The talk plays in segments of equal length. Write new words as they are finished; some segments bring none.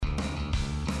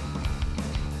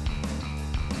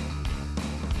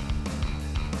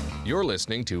You're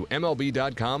listening to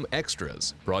MLB.com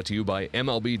Extras, brought to you by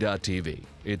MLB.tv.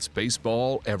 It's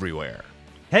baseball everywhere.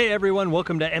 Hey everyone,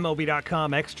 welcome to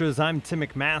MLB.com Extras. I'm Tim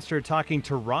McMaster talking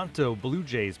Toronto Blue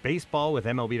Jays baseball with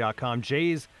MLB.com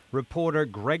Jays reporter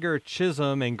Gregor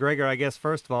Chisholm. And Gregor, I guess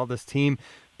first of all, this team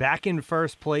back in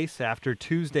first place after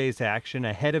Tuesday's action,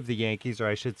 ahead of the Yankees, or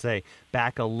I should say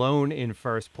back alone in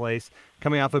first place,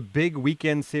 coming off a big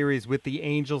weekend series with the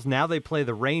Angels. Now they play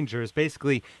the Rangers,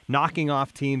 basically knocking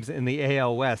off teams in the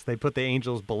AL West. They put the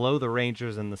Angels below the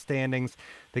Rangers in the standings.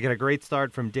 They get a great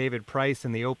start from David Price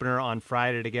in the opener on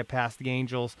Friday to get past the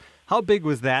Angels. How big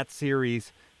was that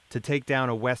series to take down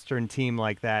a Western team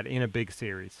like that in a big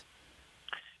series?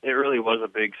 It really was a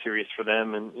big series for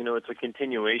them, and it's a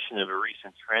continuation of a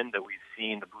recent trend that we've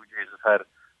seen. The Blue Jays have had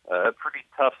a pretty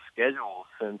tough schedule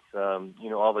since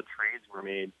all the trades were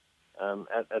made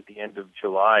at the end of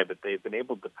July, but they've been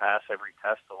able to pass every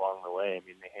test along the way. I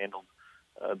mean, they handled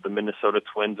the Minnesota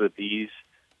Twins with ease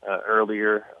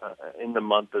earlier in the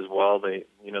month as well. They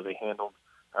handled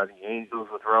the Angels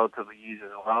with relatively ease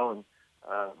as well, and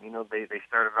they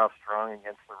started off strong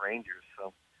against the Rangers.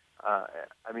 So.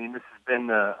 This has been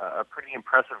a pretty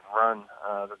impressive run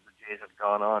that the Jays have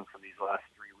gone on for these last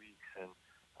 3 weeks. And,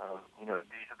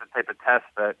 these are the type of tests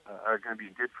that are going to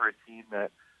be good for a team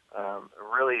that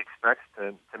really expects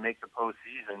to make the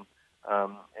postseason.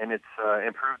 And it's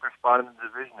improved their spot in the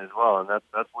division as well. And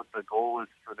that's what the goal is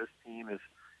for this team is,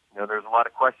 there's a lot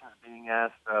of questions being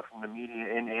asked from the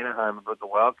media in Anaheim about the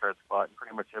wild card spot. And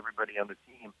pretty much everybody on the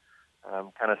team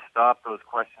kind of stopped those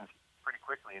questions pretty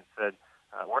quickly and said,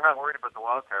 we're not worried about the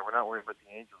wild card. We're not worried about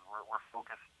the Angels. We're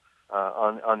focused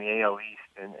on the AL East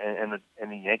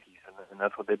and the Yankees, and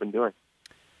that's what they've been doing.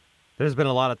 There's been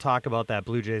a lot of talk about that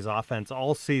Blue Jays offense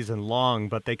all season long,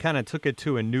 but they kind of took it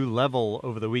to a new level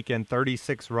over the weekend.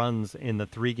 36 runs in the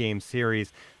 3-game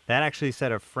series. That actually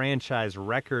set a franchise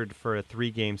record for a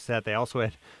 3-game set. They also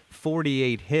had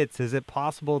 48 hits. Is it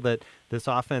possible that this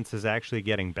offense is actually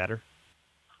getting better?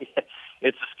 Yeah,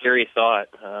 it's a scary thought.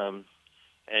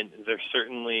 And they're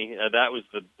certainly that was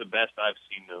the best I've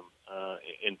seen them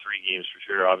in 3 games for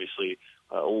sure. Obviously,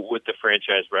 with the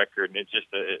franchise record, and it's just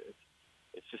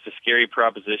a scary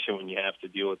proposition when you have to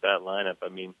deal with that lineup. I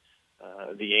mean,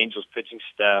 the Angels pitching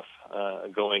staff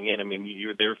going in. I mean,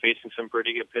 they were facing some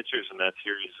pretty good pitchers in that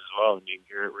series as well. I mean,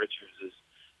 Garrett Richards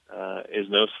is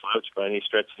no slouch by any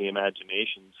stretch of the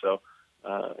imagination. So,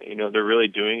 they're really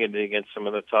doing it against some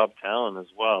of the top talent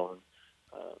as well. And,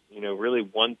 really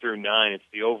 1 through 9, it's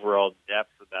the overall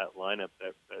depth of that lineup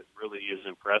that really is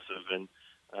impressive. And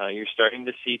you're starting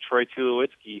to see Troy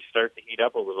Tulowitzki start to heat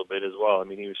up a little bit as well. I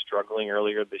mean, he was struggling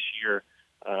earlier this year,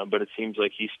 but it seems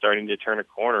like he's starting to turn a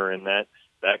corner, and that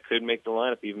could make the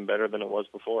lineup even better than it was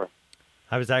before.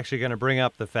 I was actually going to bring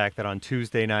up the fact that on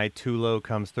Tuesday night, Tulo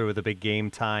comes through with a big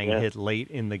game-tying hit late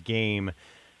in the game.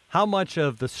 How much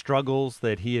of the struggles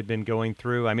that he had been going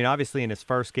through, I mean, obviously in his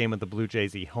first game with the Blue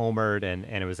Jays, he homered and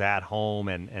it was at home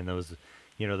and there was,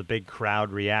 the big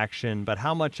crowd reaction, but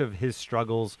how much of his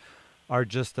struggles are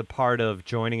just a part of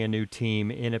joining a new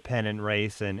team in a pennant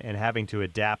race and having to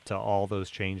adapt to all those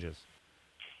changes?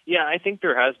 Yeah, I think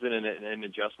there has been an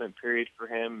adjustment period for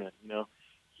him.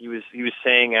 He was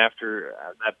saying after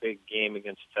that big game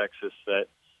against Texas that,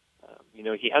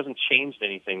 he hasn't changed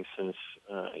anything since,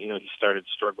 he started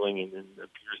struggling and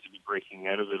appears to be breaking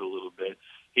out of it a little bit.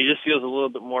 He just feels a little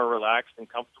bit more relaxed and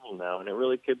comfortable now, and it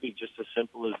really could be just as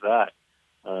simple as that.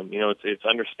 It's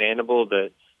understandable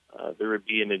that there would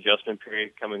be an adjustment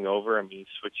period coming over. I mean,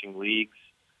 switching leagues,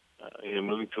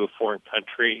 moving to a foreign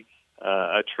country,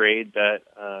 a trade that,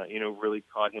 really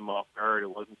caught him off guard. It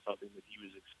wasn't something that he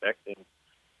was expecting.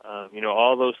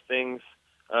 All those things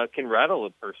can rattle a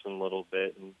person a little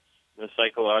bit, and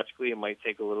psychologically, it might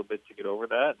take a little bit to get over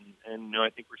that. And I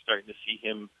think we're starting to see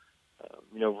him,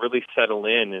 really settle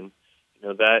in. And,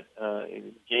 that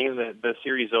game, the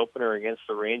series opener against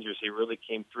the Rangers, he really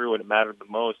came through when it mattered the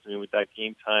most. I mean, with that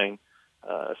game-tying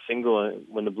single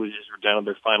when the Blue Jays were down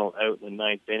their final out in the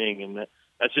 9th inning. And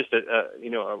that's just a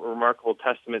remarkable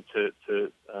testament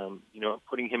to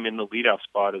putting him in the leadoff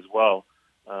spot as well.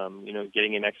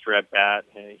 Getting an extra at-bat.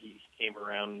 He came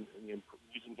around,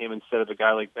 using him instead of a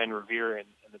guy like Ben Revere in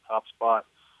the top spot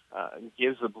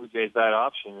gives the Blue Jays that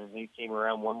option. And he came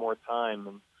around one more time.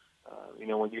 And,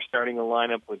 when you're starting a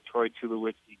lineup with Troy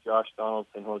Tulowitzki, Josh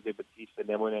Donaldson, Jose Bautista,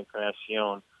 Nemanja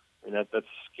Encarnacion, that's a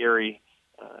scary,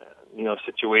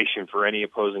 situation for any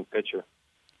opposing pitcher.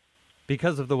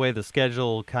 because of the way the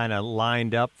schedule kind of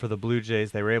lined up for the Blue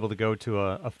Jays, they were able to go to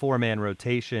a four-man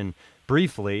rotation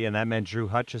briefly, and that meant Drew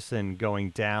Hutchison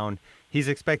going down. He's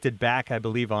expected back, I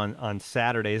believe, on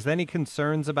Saturday. Is there any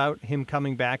concerns about him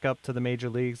coming back up to the major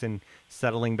leagues and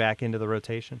settling back into the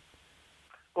rotation?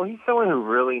 Well, he's someone who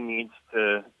really needs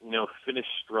to, finish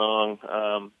strong.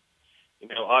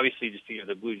 Obviously just to give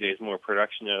the Blue Jays more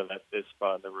production out of that fifth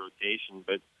spot in the rotation,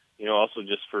 but, also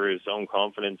just for his own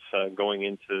confidence going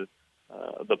into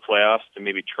the playoffs to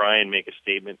maybe try and make a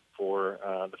statement for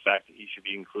the fact that he should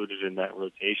be included in that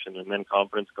rotation, and then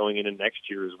confidence going into next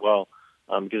year as well,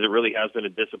 because it really has been a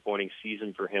disappointing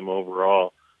season for him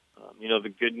overall.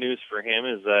 The good news for him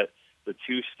is that the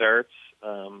two starts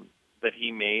that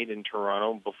he made in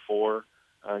Toronto before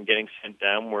getting sent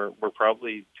down were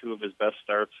probably two of his best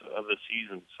starts of the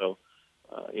season. So,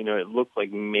 it looked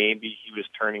like maybe he was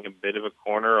turning a bit of a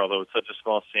corner, although it's such a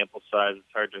small sample size,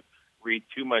 it's hard to read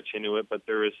too much into it. But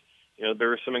there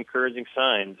were some encouraging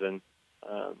signs, and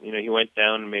he went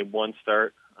down and made one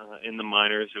start in the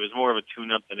minors. It was more of a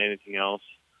tune-up than anything else.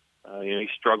 He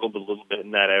struggled a little bit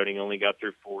in that outing, only got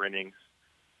through 4 innings.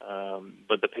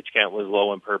 But the pitch count was low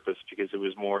on purpose because it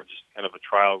was more just kind of a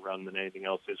trial run than anything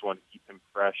else. They just wanted to keep him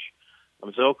fresh.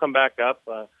 So he'll come back up,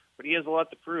 but he has a lot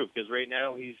to prove because right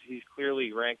now he's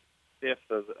clearly ranked 5th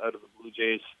out of the Blue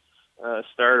Jays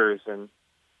starters, and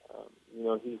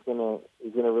he's gonna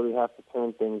really have to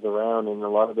turn things around, and a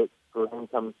lot of it for him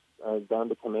comes down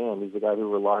to command. He's a guy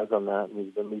who relies on that, and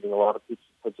he's been leaving a lot of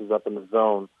pitches up in the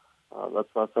zone.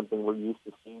 That's not something we're used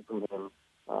to seeing from him,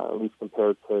 at least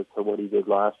compared to what he did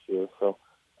last year. So,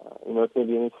 it's going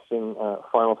to be an interesting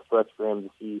final stretch for him to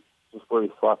see just where he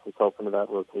slots himself into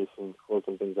that rotation,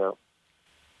 closing things out.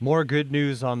 More good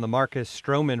news on the Marcus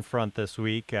Stroman front this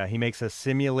week. He makes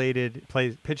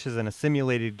pitches in a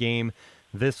simulated game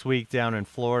this week down in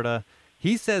Florida.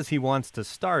 He says he wants to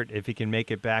start if he can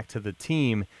make it back to the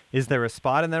team. Is there a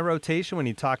spot in that rotation when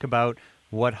you talk about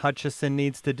what Hutchison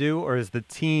needs to do, or is the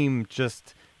team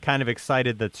just kind of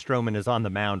excited that Stroman is on the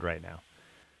mound right now?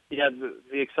 Yeah,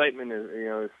 the excitement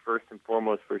is first and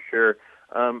foremost for sure.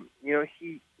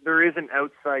 There is an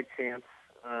outside chance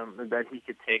that he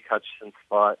could take Hutchison's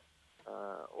spot,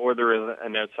 or there is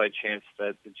an outside chance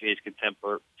that the Jays could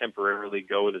temporarily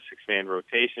go with a 6-man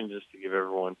rotation just to give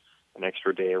everyone an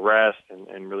extra day of rest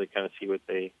and really kind of see what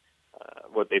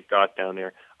they've got down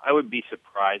there. I would be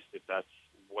surprised if that's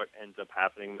what ends up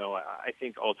happening, though. I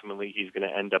think ultimately he's going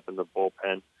to end up in the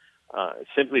bullpen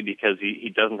simply because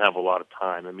he doesn't have a lot of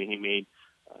time. I mean, he made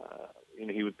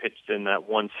he would pitch in that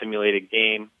one simulated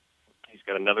game. He's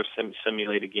got another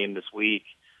simulated game this week.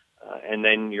 And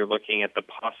then you're looking at the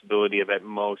possibility of at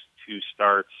most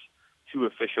 2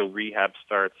 official rehab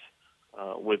starts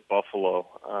with Buffalo.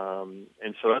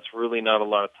 And so that's really not a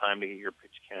lot of time to get your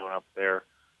pitch count up there.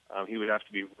 He would have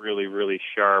to be really, really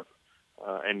sharp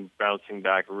and bouncing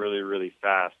back really, really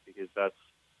fast, because that's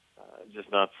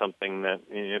just not something that,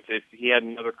 if he had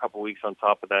another couple weeks on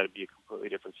top of that, it'd be a completely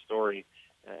different story.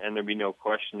 And there'd be no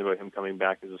question about him coming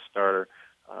back as a starter.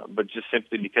 But just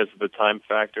simply because of the time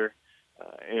factor,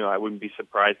 I wouldn't be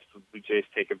surprised if the Blue Jays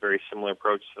take a very similar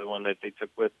approach to the one that they took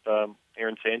with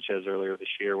Aaron Sanchez earlier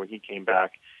this year when he came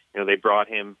back. They brought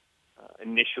him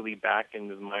initially back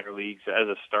into the minor leagues as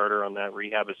a starter on that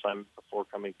rehab assignment before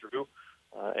coming through.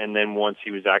 And then once he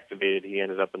was activated, he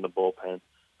ended up in the bullpen.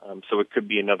 So it could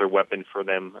be another weapon for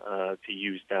them to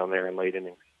use down there in late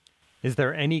innings. Is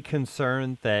there any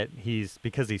concern that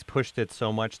because he's pushed it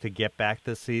so much to get back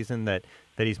this season, that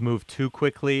he's moved too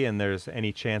quickly and there's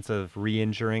any chance of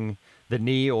re-injuring the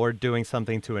knee or doing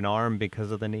something to an arm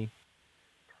because of the knee?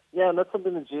 Yeah, and that's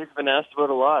something the Jays have been asked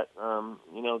about a lot.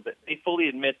 They fully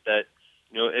admit that,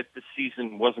 if the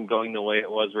season wasn't going the way it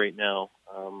was right now,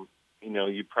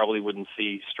 you probably wouldn't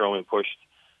see Stroman pushed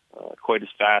quite as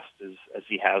fast as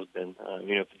he has been.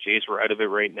 If the Jays were out of it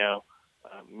right now,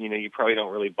 you probably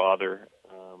don't really bother,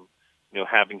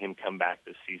 having him come back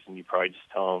this season. You probably just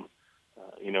tell him,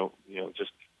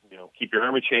 keep your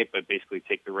arm in shape, but basically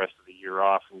take the rest of the year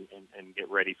off and get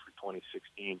ready for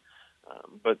 2016.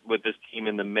 But with this team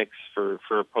in the mix for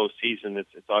a postseason,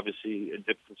 it's obviously a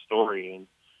different story. And,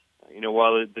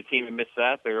 while the team admits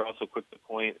that, they're also quick to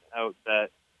point out that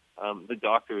the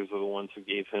doctors are the ones who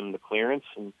gave him the clearance,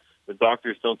 and the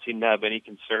doctors don't seem to have any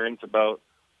concerns about,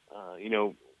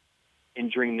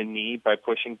 injuring the knee by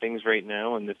pushing things right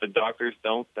now. And if the doctors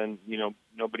don't, then,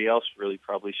 nobody else really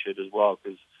probably should as well,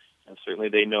 because certainly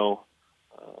they know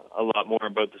a lot more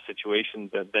about the situation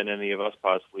than any of us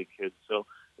possibly could. So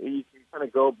you can kind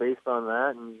of go based on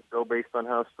that, and go based on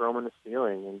how Stroman is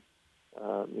feeling. And,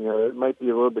 It might be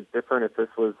a little bit different if this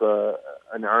was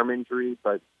an arm injury,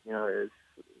 but there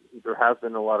has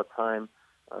been a lot of time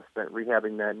spent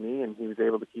rehabbing that knee, and he was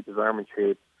able to keep his arm in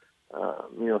shape.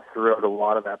 Throughout a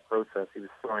lot of that process. He was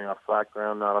throwing off flat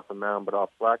ground, not off the mound, but off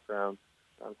flat ground.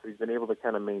 So he's been able to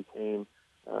kind of maintain,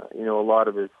 a lot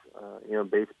of his,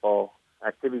 baseball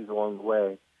activities along the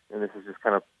way. And this is just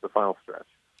kind of the final stretch.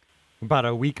 About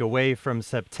a week away from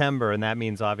September, and that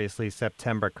means obviously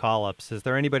September call-ups. Is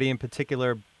there anybody in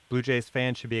particular Blue Jays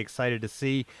fans should be excited to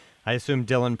see? I assume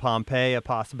Dylan Pompey, a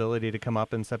possibility to come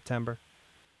up in September?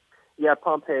 Yeah,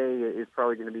 Pompey is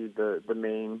probably going to be the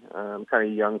main kind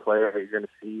of young player that you're going to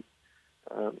see.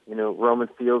 Roman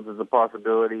Fields is a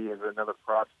possibility as another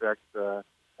prospect,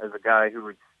 as a guy who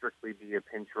would strictly be a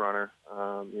pinch runner.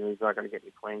 He's not going to get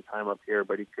any playing time up here,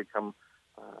 but he could come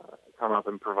up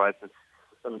and provide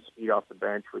some speed off the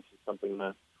bench, which is something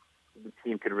that the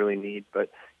team could really need. But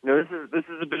this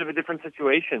is a bit of a different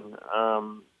situation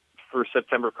for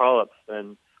September call-ups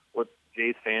than what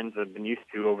Jays fans have been used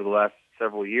to over the last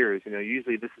several years.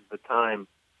 Usually this is the time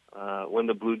when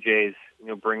the Blue Jays,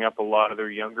 bring up a lot of their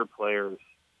younger players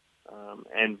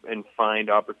and find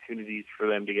opportunities for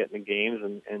them to get in the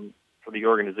games and for the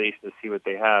organization to see what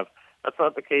they have. That's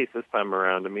not the case this time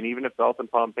around. I mean, even if Dalton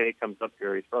Pompey comes up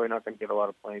here, he's probably not going to get a lot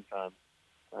of playing time.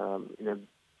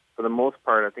 For the most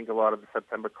part, I think a lot of the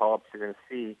September call-ups you're going to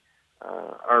see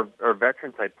are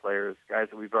veteran-type players, guys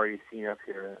that we've already seen up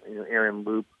here. Aaron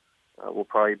Loop will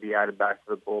probably be added back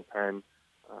to the bullpen.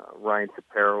 Ryan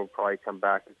Tapera will probably come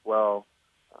back as well.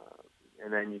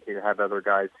 And then you can have other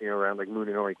guys, around like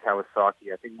Munenori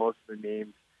Kawasaki. I think most of the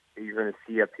names that you're going to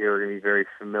see up here are going to be very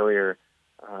familiar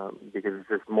because it's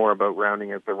just more about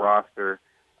rounding out the roster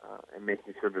and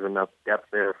making sure there's enough depth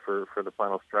there for the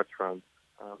final stretch run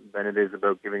than it is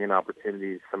about giving an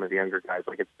opportunity to some of the younger guys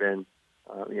like it's been,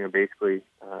 basically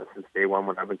since day one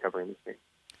when I've been covering this team.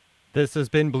 This has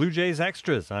been Blue Jays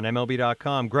Extras on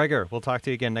MLB.com. Gregor, we'll talk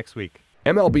to you again next week.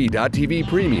 MLB.tv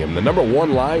Premium, the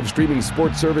 #1 live streaming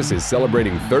sports service, is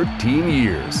celebrating 13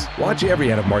 years. Watch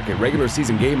every out-of-market regular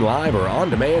season game live or on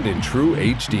demand in true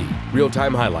HD.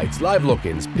 Real-time highlights, live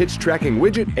look-ins, pitch tracking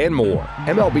widget, and more.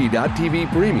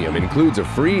 MLB.tv Premium includes a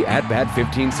free At-Bat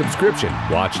 15 subscription.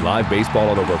 Watch live baseball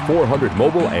on over 400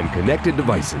 mobile and connected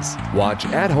devices. Watch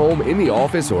at home, in the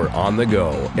office, or on the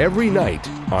go, every night,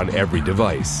 on every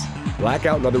device.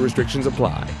 Blackout and other restrictions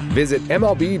apply. Visit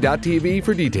MLB.tv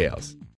for details.